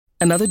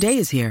Another day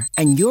is here,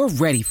 and you're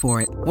ready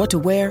for it. What to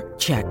wear?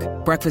 Check.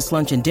 Breakfast,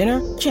 lunch, and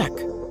dinner? Check.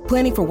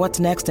 Planning for what's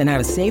next and how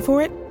to save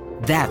for it?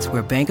 That's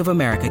where Bank of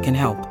America can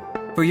help.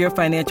 For your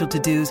financial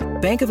to-dos,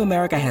 Bank of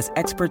America has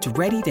experts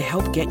ready to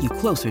help get you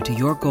closer to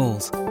your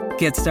goals.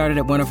 Get started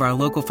at one of our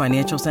local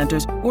financial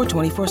centers or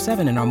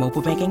 24/7 in our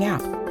mobile banking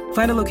app.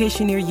 Find a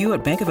location near you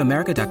at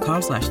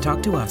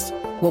bankofamerica.com/talktous.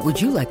 What would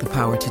you like the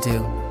power to do?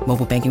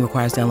 Mobile banking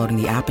requires downloading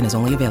the app and is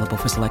only available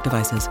for select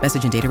devices.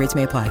 Message and data rates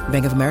may apply.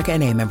 Bank of America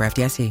N.A., member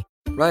FDIC.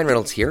 Ryan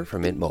Reynolds here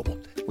from Mint Mobile.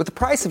 With the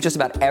price of just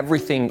about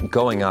everything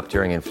going up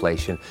during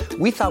inflation,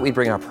 we thought we'd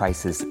bring our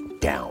prices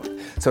down.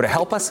 So to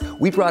help us,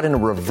 we brought in a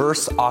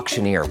reverse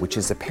auctioneer, which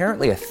is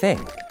apparently a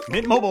thing.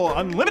 Mint Mobile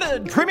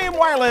Unlimited Premium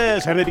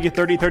Wireless. How to get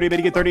 30, 30, bit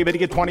to get 30, bit to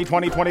get 20,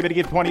 20, 20, bit to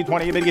get 20,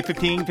 20, bit to get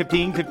 15,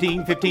 15,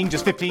 15, 15,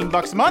 just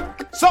 $15 a month?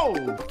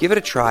 Sold! Give it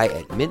a try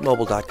at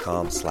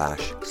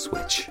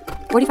mintmobile.com/switch.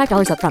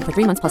 $45 up front for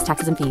 3 months plus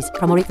taxes and fees.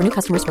 Promo rate for new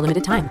customers for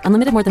limited time.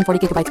 Unlimited more than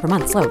 40 gigabytes per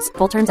month. Slows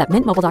full terms at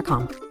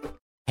mintmobile.com.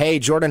 Hey,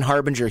 Jordan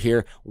Harbinger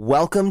here.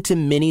 Welcome to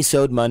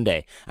Minisode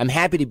Monday. I'm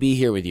happy to be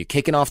here with you,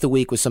 kicking off the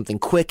week with something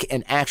quick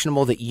and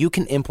actionable that you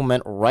can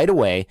implement right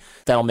away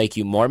that'll make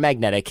you more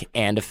magnetic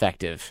and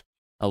effective.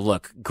 Oh,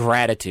 look,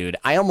 gratitude.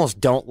 I almost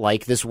don't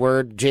like this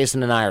word.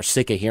 Jason and I are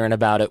sick of hearing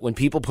about it. When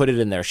people put it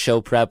in their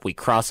show prep, we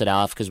cross it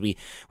off because we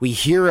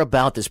hear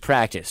about this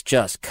practice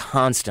just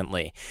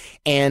constantly.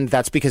 And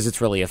that's because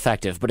it's really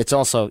effective. But it's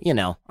also,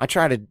 I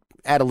try to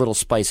add a little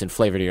spice and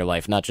flavor to your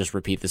life, not just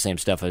repeat the same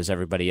stuff as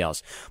everybody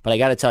else. But I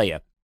got to tell you,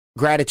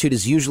 gratitude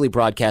is usually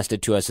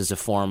broadcasted to us as a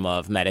form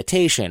of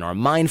meditation or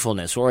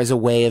mindfulness or as a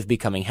way of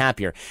becoming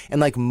happier. And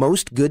like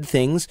most good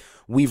things,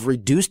 we've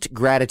reduced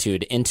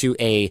gratitude into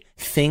a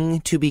thing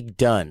to be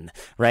done,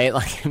 right?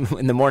 Like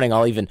in the morning,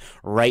 I'll even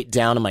write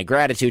down in my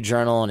gratitude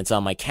journal and it's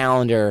on my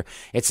calendar.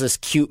 It's this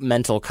cute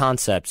mental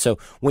concept. So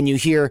when you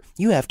hear,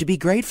 you have to be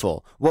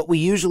grateful, what we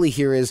usually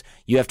hear is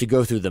you have to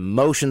go through the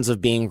motions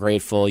of being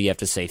grateful. You have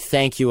to say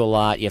thank you a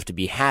lot. You have to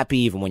be happy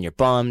even when you're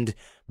bummed.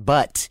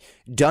 But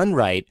done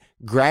right,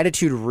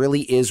 gratitude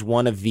really is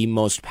one of the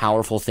most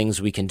powerful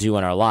things we can do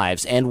in our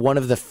lives and one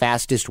of the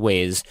fastest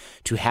ways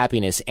to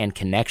happiness and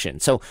connection.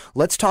 So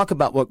let's talk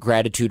about what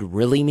gratitude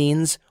really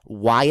means,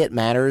 why it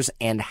matters,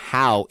 and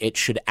how it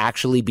should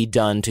actually be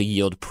done to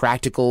yield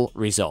practical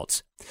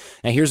results.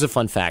 Now, here's a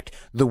fun fact.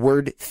 The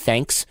word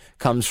thanks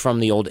comes from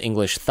the Old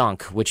English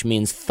thank, which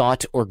means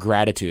thought or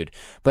gratitude,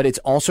 but it's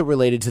also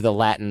related to the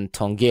Latin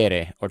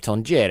tongere or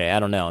tongere. I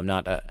don't know.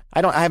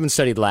 I haven't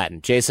studied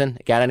Latin. Jason,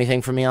 got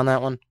anything for me on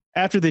that one?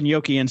 After the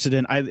gnocchi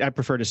incident, I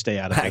prefer to stay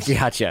out of this.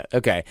 Gotcha.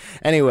 Okay.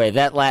 Anyway,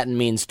 that Latin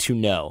means to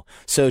know.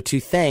 So to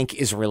thank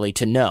is really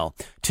to know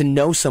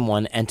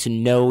someone and to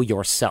know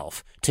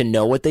yourself, to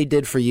know what they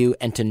did for you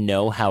and to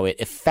know how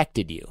it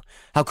affected you.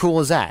 How cool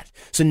is that?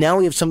 So now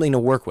we have something to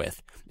work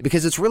with.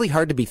 Because it's really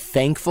hard to be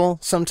thankful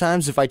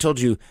sometimes. If I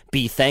told you,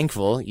 be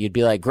thankful, you'd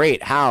be like,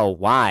 great, how,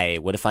 why,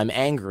 what if I'm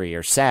angry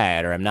or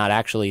sad or I'm not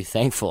actually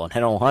thankful and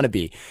I don't want to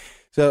be?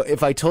 So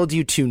if I told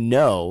you to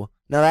know,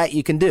 now that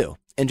you can do.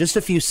 In just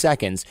a few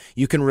seconds,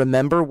 you can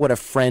remember what a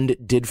friend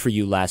did for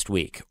you last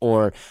week,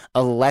 or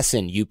a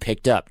lesson you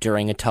picked up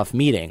during a tough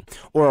meeting,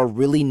 or a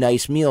really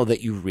nice meal that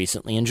you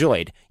recently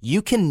enjoyed.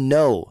 You can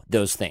know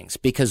those things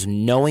because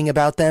knowing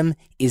about them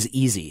is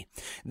easy.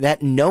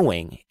 That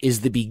knowing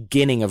is the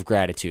beginning of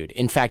gratitude.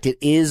 In fact, it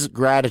is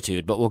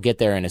gratitude, but we'll get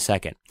there in a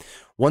second.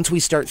 Once we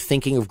start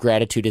thinking of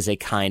gratitude as a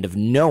kind of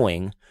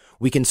knowing,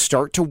 we can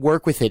start to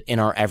work with it in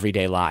our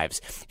everyday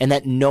lives. And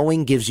that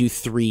knowing gives you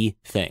three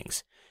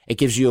things. It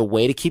gives you a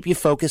way to keep you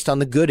focused on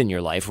the good in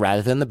your life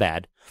rather than the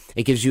bad.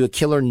 It gives you a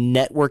killer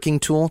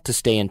networking tool to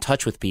stay in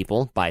touch with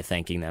people by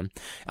thanking them.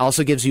 It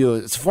also gives you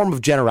it's a form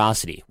of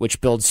generosity, which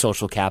builds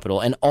social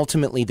capital, and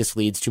ultimately this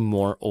leads to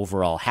more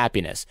overall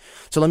happiness.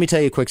 So let me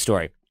tell you a quick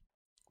story.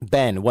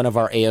 Ben, one of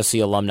our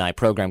AOC alumni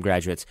program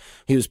graduates,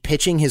 he was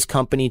pitching his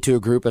company to a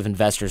group of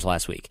investors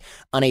last week.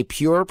 On a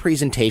pure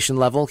presentation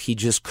level, he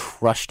just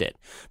crushed it.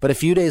 But a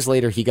few days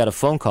later, he got a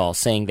phone call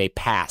saying they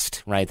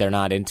passed, right? They're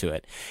not into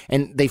it.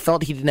 And they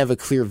felt he didn't have a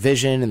clear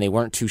vision and they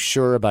weren't too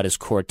sure about his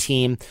core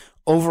team.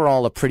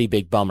 Overall, a pretty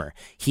big bummer.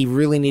 He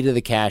really needed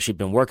the cash. He'd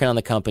been working on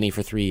the company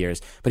for 3 years.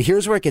 But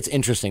here's where it gets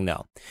interesting,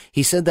 though.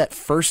 He said that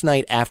first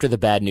night after the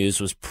bad news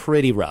was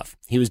pretty rough.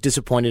 He was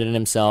disappointed in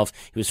himself.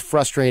 He was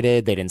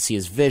frustrated. They didn't see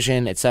his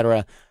vision,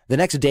 etc. The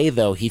next day,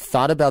 though, he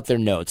thought about their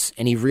notes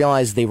and he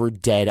realized they were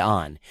dead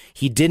on.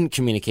 He didn't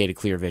communicate a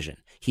clear vision.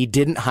 He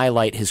didn't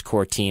highlight his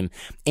core team.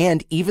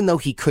 And even though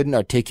he couldn't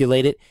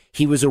articulate it,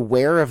 he was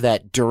aware of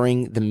that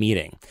during the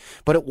meeting.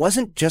 But it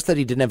wasn't just that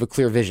he didn't have a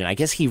clear vision. I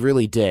guess he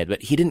really did,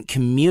 but he didn't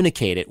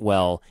communicate it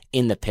well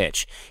in the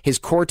pitch. His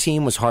core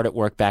team was hard at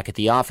work back at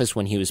the office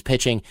when he was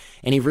pitching,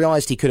 and he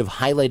realized he could have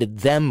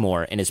highlighted them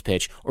more in his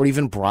pitch or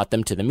even brought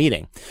them to the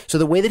meeting. So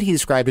the way that he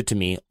described it to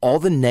me, all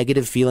the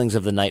negative feelings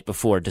of the night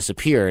before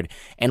disappeared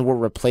and were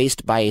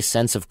replaced by a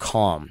sense of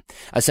calm,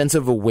 a sense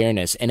of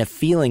awareness, and a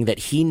feeling that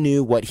he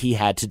knew what he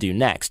had to do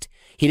next.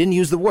 He didn't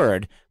use the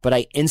word, but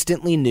I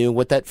instantly knew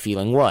what that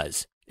feeling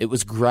was. It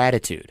was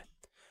gratitude.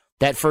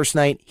 That first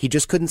night, he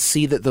just couldn't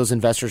see that those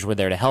investors were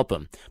there to help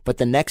him. But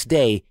the next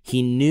day,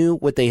 he knew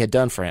what they had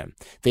done for him.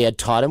 They had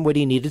taught him what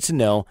he needed to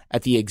know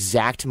at the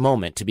exact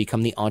moment to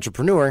become the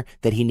entrepreneur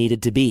that he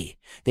needed to be.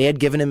 They had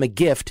given him a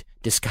gift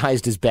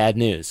disguised as bad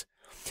news.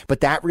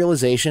 But that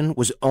realization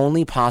was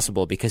only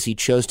possible because he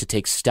chose to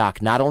take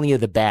stock not only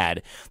of the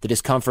bad, the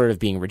discomfort of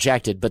being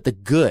rejected, but the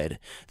good,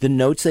 the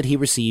notes that he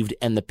received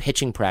and the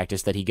pitching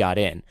practice that he got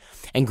in.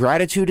 And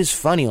gratitude is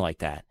funny like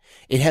that.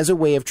 It has a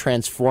way of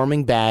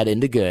transforming bad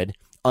into good,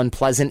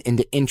 unpleasant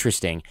into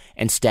interesting,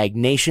 and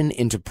stagnation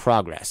into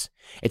progress.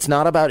 It's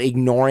not about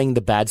ignoring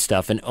the bad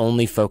stuff and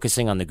only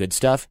focusing on the good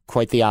stuff.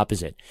 Quite the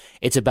opposite.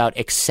 It's about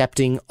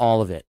accepting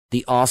all of it,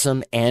 the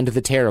awesome and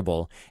the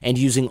terrible, and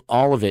using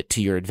all of it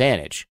to your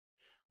advantage.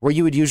 Where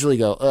you would usually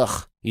go,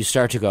 ugh, you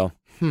start to go,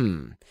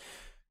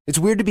 It's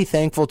weird to be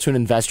thankful to an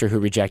investor who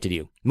rejected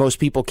you. Most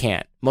people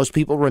can't. Most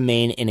people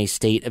remain in a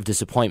state of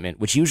disappointment,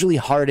 which usually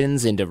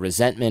hardens into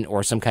resentment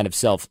or some kind of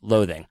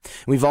self-loathing.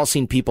 We've all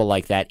seen people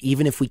like that,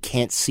 even if we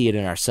can't see it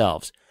in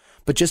ourselves.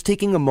 But just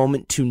taking a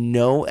moment to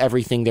know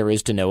everything there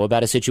is to know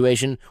about a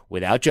situation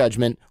without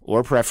judgment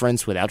or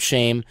preference, without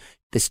shame,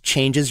 this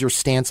changes your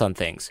stance on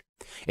things.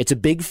 It's a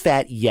big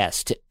fat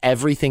yes to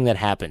everything that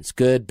happens,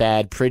 good,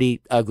 bad,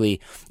 pretty, ugly,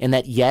 and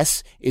that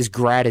yes is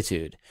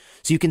gratitude.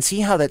 So you can see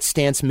how that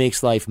stance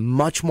makes life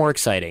much more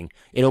exciting.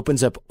 It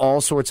opens up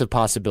all sorts of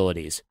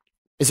possibilities.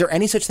 Is there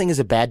any such thing as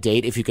a bad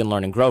date if you can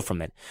learn and grow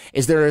from it?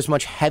 Is there as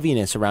much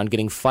heaviness around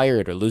getting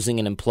fired or losing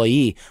an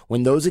employee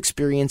when those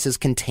experiences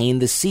contain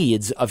the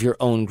seeds of your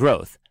own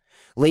growth?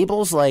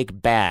 Labels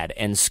like bad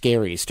and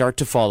scary start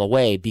to fall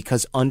away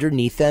because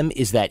underneath them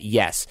is that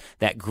yes,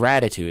 that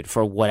gratitude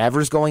for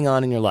whatever's going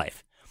on in your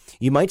life.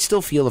 You might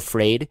still feel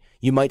afraid,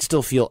 you might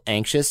still feel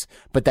anxious,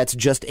 but that's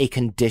just a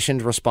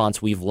conditioned response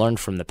we've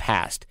learned from the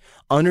past.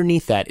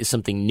 Underneath that is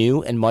something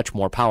new and much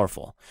more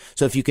powerful.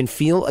 So if you can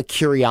feel a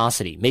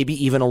curiosity, maybe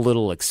even a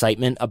little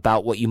excitement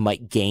about what you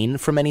might gain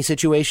from any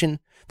situation,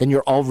 then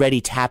you're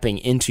already tapping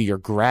into your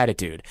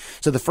gratitude.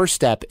 So the first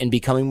step in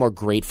becoming more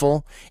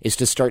grateful is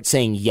to start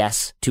saying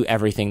yes to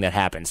everything that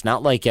happens.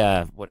 Not like,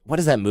 what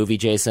is that movie,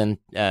 Jason?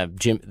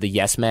 The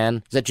Yes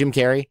Man? Is that Jim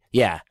Carrey?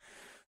 Yeah.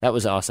 That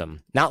was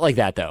awesome. Not like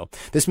that, though.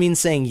 This means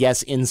saying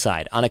yes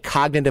inside, on a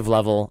cognitive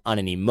level, on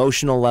an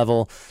emotional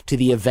level, to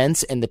the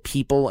events and the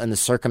people and the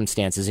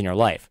circumstances in your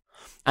life.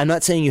 I'm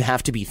not saying you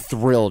have to be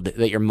thrilled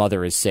that your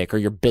mother is sick or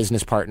your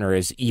business partner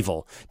is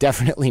evil.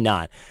 Definitely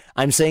not.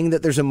 I'm saying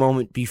that there's a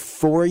moment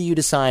before you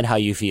decide how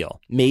you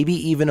feel, maybe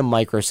even a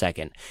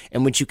microsecond,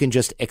 in which you can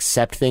just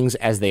accept things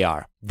as they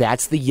are.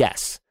 That's the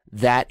yes.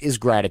 That is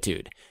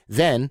gratitude.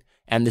 Then,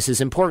 and this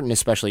is important,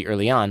 especially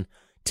early on,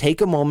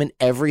 take a moment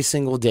every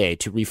single day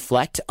to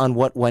reflect on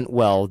what went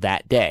well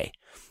that day.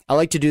 I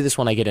like to do this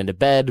when I get into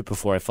bed,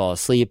 before I fall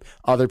asleep.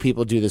 Other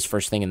people do this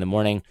first thing in the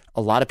morning.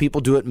 A lot of people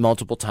do it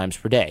multiple times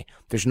per day.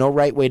 There's no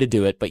right way to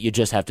do it, but you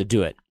just have to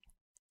do it.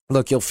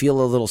 Look, you'll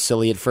feel a little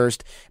silly at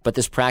first, but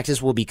this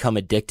practice will become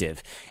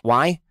addictive.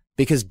 Why?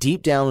 Because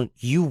deep down,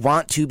 you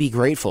want to be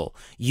grateful.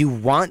 You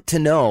want to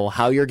know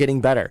how you're getting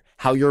better,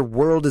 how your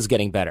world is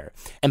getting better.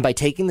 And by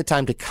taking the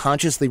time to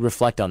consciously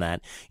reflect on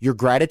that, your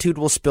gratitude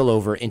will spill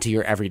over into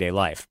your everyday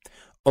life.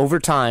 Over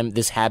time,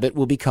 this habit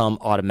will become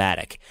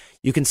automatic.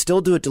 You can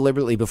still do it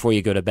deliberately before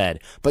you go to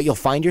bed, but you'll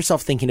find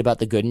yourself thinking about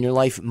the good in your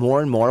life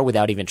more and more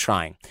without even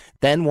trying.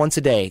 Then, once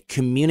a day,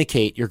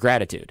 communicate your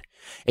gratitude.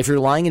 If you're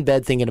lying in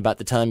bed thinking about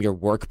the time your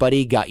work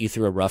buddy got you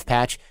through a rough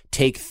patch,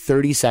 take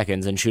 30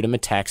 seconds and shoot him a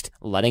text,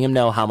 letting him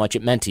know how much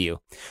it meant to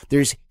you.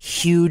 There's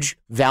huge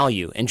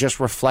value in just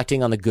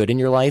reflecting on the good in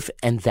your life,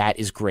 and that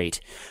is great.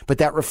 But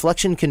that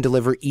reflection can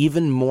deliver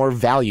even more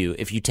value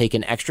if you take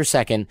an extra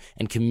second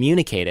and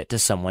communicate it to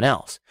someone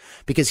else.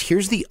 Because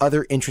here's the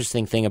other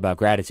interesting thing about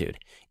gratitude.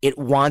 It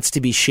wants to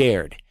be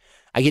shared.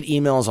 I get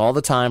emails all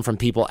the time from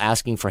people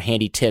asking for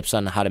handy tips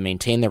on how to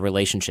maintain their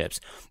relationships.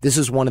 This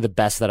is one of the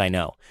best that I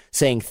know.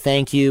 Saying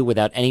thank you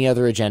without any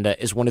other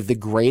agenda is one of the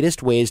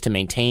greatest ways to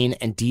maintain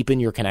and deepen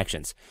your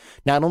connections.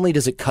 Not only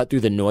does it cut through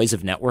the noise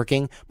of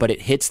networking, but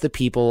it hits the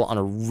people on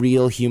a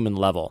real human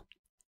level.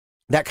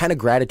 That kind of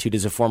gratitude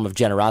is a form of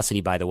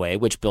generosity, by the way,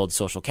 which builds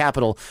social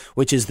capital,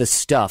 which is the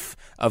stuff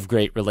of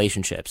great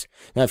relationships.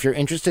 Now, if you're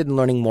interested in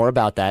learning more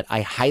about that,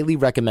 I highly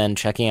recommend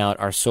checking out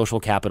our Social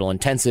Capital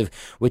Intensive,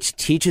 which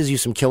teaches you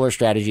some killer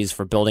strategies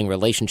for building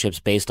relationships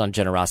based on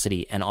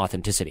generosity and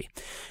authenticity.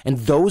 And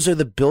those are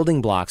the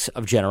building blocks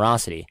of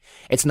generosity.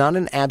 It's not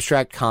an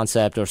abstract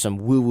concept or some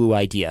woo-woo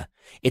idea.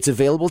 It's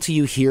available to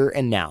you here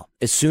and now,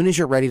 as soon as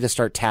you're ready to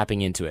start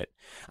tapping into it.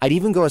 I'd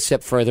even go a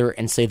step further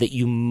and say that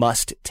you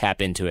must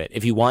tap into it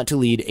if you want to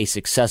lead a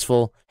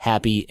successful,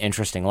 happy,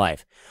 interesting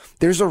life.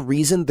 There's a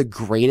reason the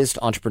greatest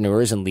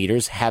entrepreneurs and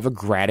leaders have a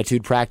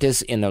gratitude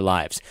practice in their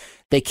lives.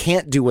 They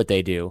can't do what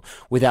they do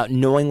without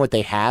knowing what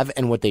they have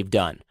and what they've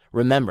done.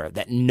 Remember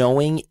that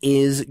knowing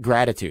is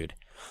gratitude.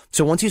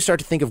 So once you start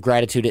to think of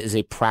gratitude as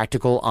a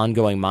practical,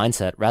 ongoing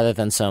mindset rather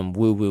than some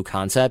woo-woo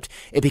concept,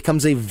 it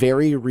becomes a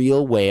very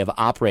real way of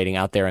operating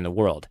out there in the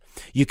world.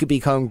 You could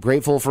become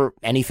grateful for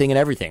anything and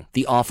everything.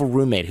 The awful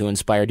roommate who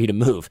inspired you to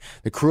move,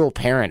 the cruel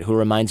parent who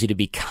reminds you to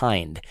be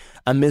kind,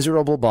 a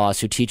miserable boss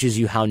who teaches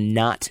you how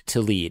not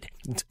to lead.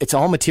 It's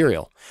all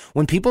material.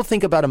 When people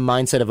think about a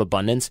mindset of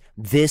abundance,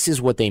 this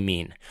is what they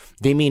mean.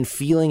 They mean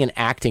feeling and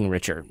acting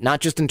richer,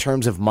 not just in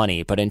terms of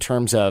money, but in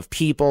terms of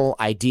people,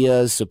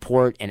 ideas,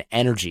 support, and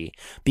energy,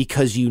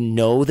 because you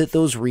know that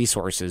those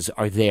resources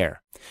are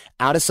there.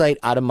 Out of sight,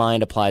 out of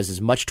mind applies as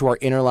much to our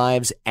inner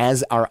lives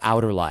as our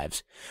outer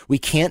lives. We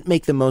can't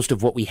make the most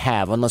of what we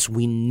have unless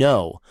we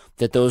know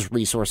that those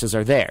resources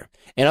are there.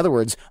 In other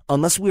words,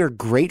 unless we are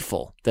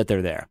grateful that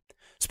they're there.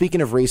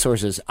 Speaking of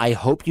resources, I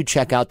hope you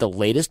check out the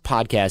latest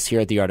podcast here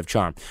at The Art of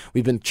Charm.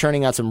 We've been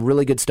churning out some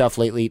really good stuff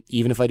lately,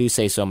 even if I do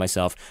say so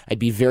myself. I'd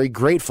be very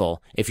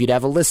grateful if you'd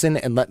have a listen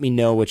and let me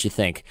know what you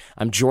think.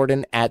 I'm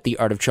Jordan at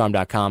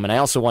theartofcharm.com, and I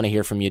also want to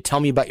hear from you.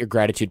 Tell me about your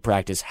gratitude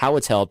practice, how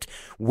it's helped,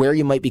 where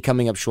you might be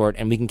coming up short,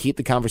 and we can keep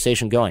the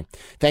conversation going.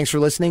 Thanks for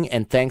listening,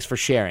 and thanks for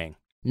sharing.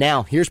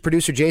 Now, here's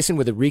producer Jason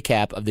with a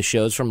recap of the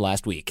shows from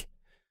last week.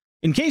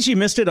 In case you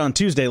missed it, on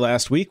Tuesday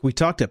last week, we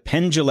talked to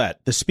Penn Jillette,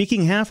 the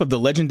speaking half of the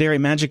legendary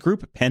magic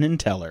group Penn &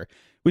 Teller.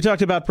 We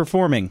talked about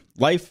performing,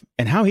 life,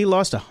 and how he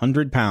lost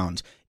 100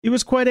 pounds. It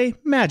was quite a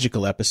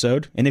magical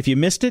episode, and if you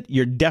missed it,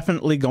 you're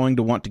definitely going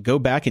to want to go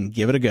back and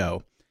give it a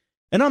go.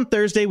 And on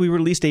Thursday, we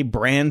released a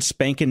brand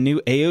spanking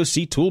new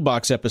AOC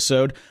Toolbox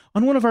episode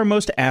on one of our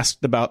most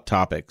asked about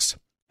topics: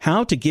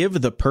 how to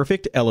give the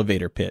perfect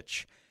elevator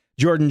pitch.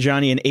 Jordan,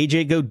 Johnny, and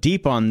AJ go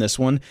deep on this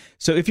one,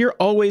 so if you're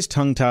always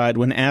tongue-tied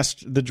when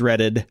asked the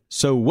dreaded,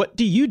 "So what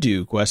do you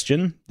do?"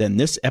 question, then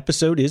this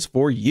episode is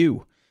for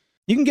you.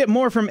 You can get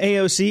more from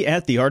AOC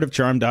at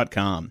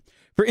theartofcharm.com.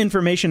 For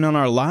information on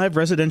our live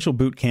residential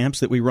boot camps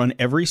that we run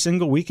every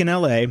single week in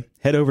LA,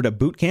 head over to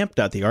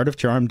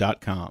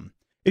bootcamp.theartofcharm.com.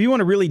 If you want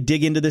to really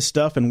dig into this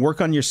stuff and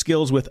work on your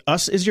skills with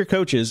us as your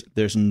coaches,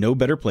 there's no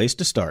better place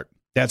to start.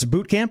 That's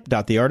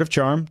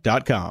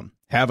bootcamp.theartofcharm.com.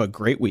 Have a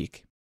great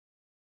week.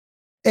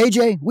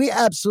 AJ, we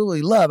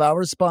absolutely love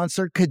our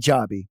sponsor,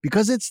 Kajabi,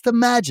 because it's the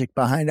magic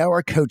behind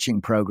our coaching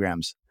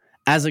programs.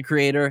 As a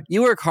creator,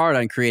 you work hard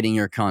on creating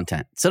your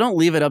content, so don't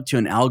leave it up to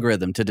an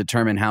algorithm to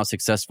determine how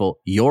successful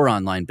your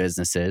online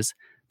business is.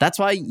 That's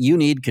why you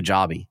need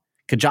Kajabi.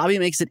 Kajabi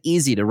makes it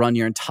easy to run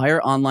your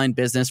entire online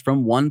business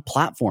from one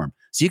platform,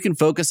 so you can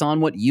focus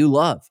on what you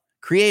love,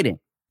 creating.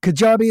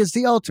 Kajabi is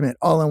the ultimate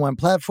all-in-one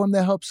platform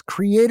that helps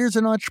creators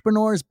and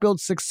entrepreneurs build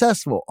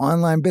successful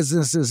online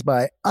businesses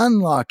by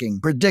unlocking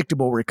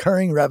predictable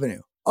recurring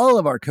revenue. All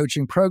of our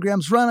coaching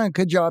programs run on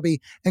Kajabi,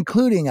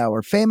 including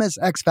our famous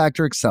X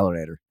Factor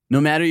Accelerator. No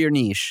matter your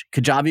niche,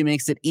 Kajabi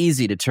makes it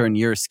easy to turn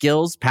your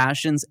skills,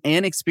 passions,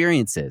 and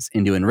experiences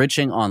into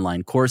enriching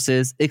online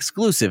courses,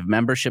 exclusive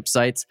membership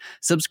sites,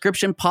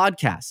 subscription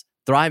podcasts,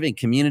 thriving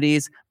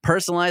communities,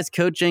 personalized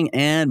coaching,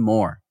 and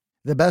more.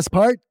 The best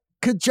part?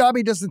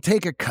 Kajabi doesn't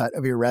take a cut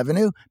of your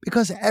revenue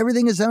because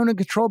everything is owned and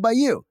controlled by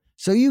you.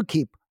 So you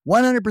keep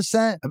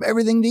 100% of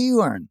everything that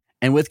you earn.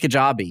 And with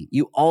Kajabi,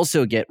 you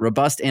also get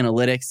robust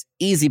analytics,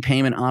 easy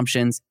payment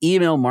options,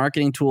 email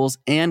marketing tools,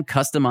 and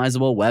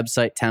customizable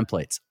website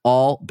templates,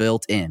 all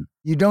built in.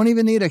 You don't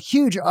even need a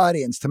huge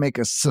audience to make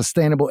a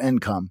sustainable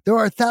income. There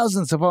are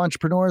thousands of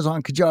entrepreneurs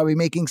on Kajabi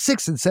making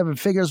 6 and 7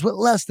 figures with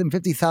less than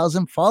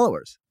 50,000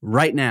 followers.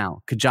 Right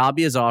now,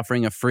 Kajabi is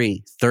offering a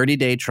free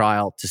 30-day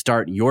trial to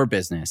start your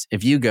business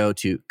if you go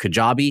to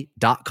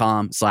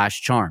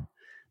kajabi.com/charm.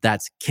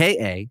 That's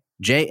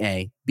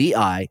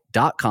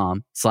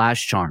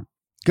KAJABI.com/charm.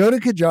 Go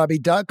to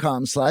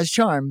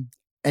kajabi.com/charm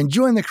and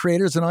join the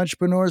creators and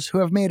entrepreneurs who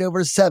have made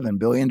over $7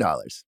 billion.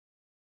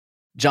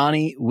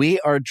 Johnny, we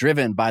are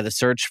driven by the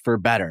search for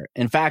better.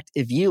 In fact,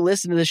 if you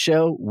listen to the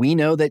show, we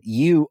know that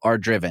you are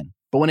driven.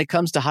 But when it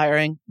comes to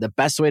hiring, the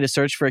best way to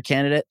search for a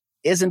candidate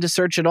isn't to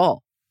search at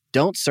all.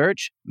 Don't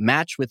search,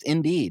 match with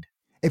Indeed.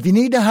 If you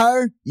need to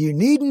hire, you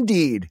need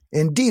Indeed.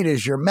 Indeed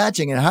is your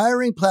matching and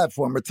hiring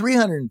platform with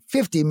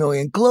 350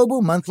 million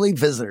global monthly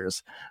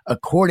visitors,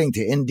 according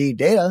to Indeed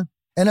data,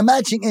 and a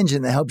matching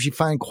engine that helps you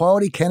find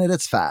quality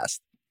candidates fast.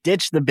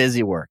 Ditch the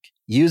busy work.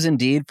 Use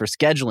Indeed for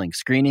scheduling,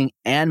 screening,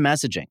 and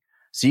messaging,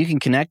 so you can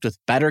connect with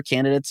better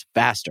candidates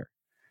faster.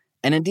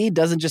 And Indeed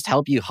doesn't just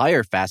help you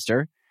hire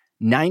faster.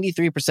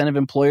 93% of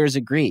employers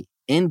agree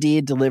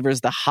Indeed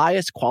delivers the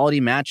highest quality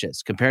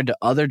matches compared to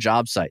other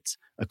job sites,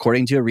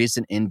 according to a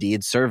recent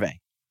Indeed survey.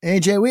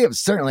 AJ, we have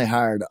certainly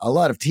hired a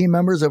lot of team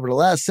members over the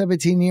last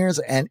 17 years,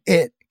 and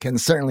it can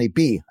certainly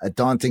be a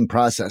daunting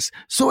process.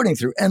 Sorting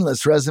through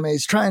endless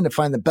resumes, trying to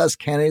find the best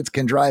candidates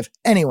can drive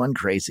anyone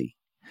crazy.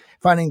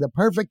 Finding the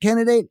perfect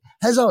candidate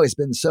has always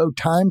been so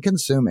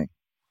time-consuming.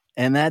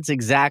 And that's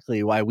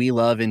exactly why we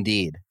love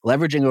Indeed.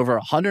 Leveraging over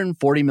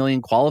 140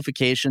 million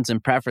qualifications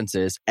and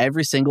preferences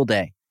every single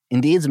day,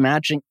 Indeed's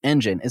matching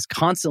engine is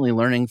constantly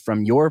learning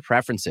from your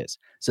preferences.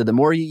 So the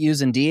more you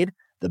use Indeed,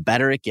 the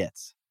better it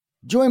gets.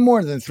 Join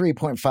more than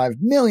 3.5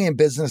 million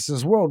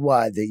businesses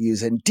worldwide that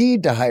use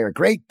Indeed to hire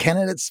great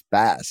candidates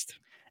fast.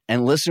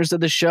 And listeners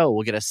of the show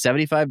will get a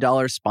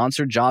 $75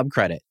 sponsored job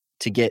credit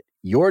to get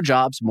your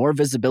jobs more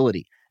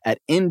visibility at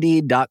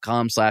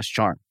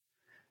Indeed.com/charm.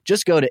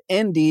 Just go to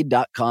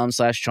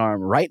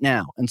Indeed.com/charm right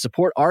now and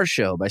support our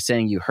show by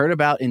saying you heard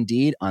about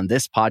Indeed on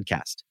this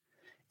podcast.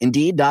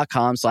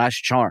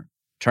 Indeed.com/charm.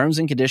 Terms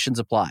and conditions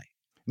apply.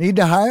 Need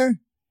to hire?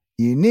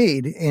 You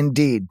need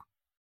Indeed.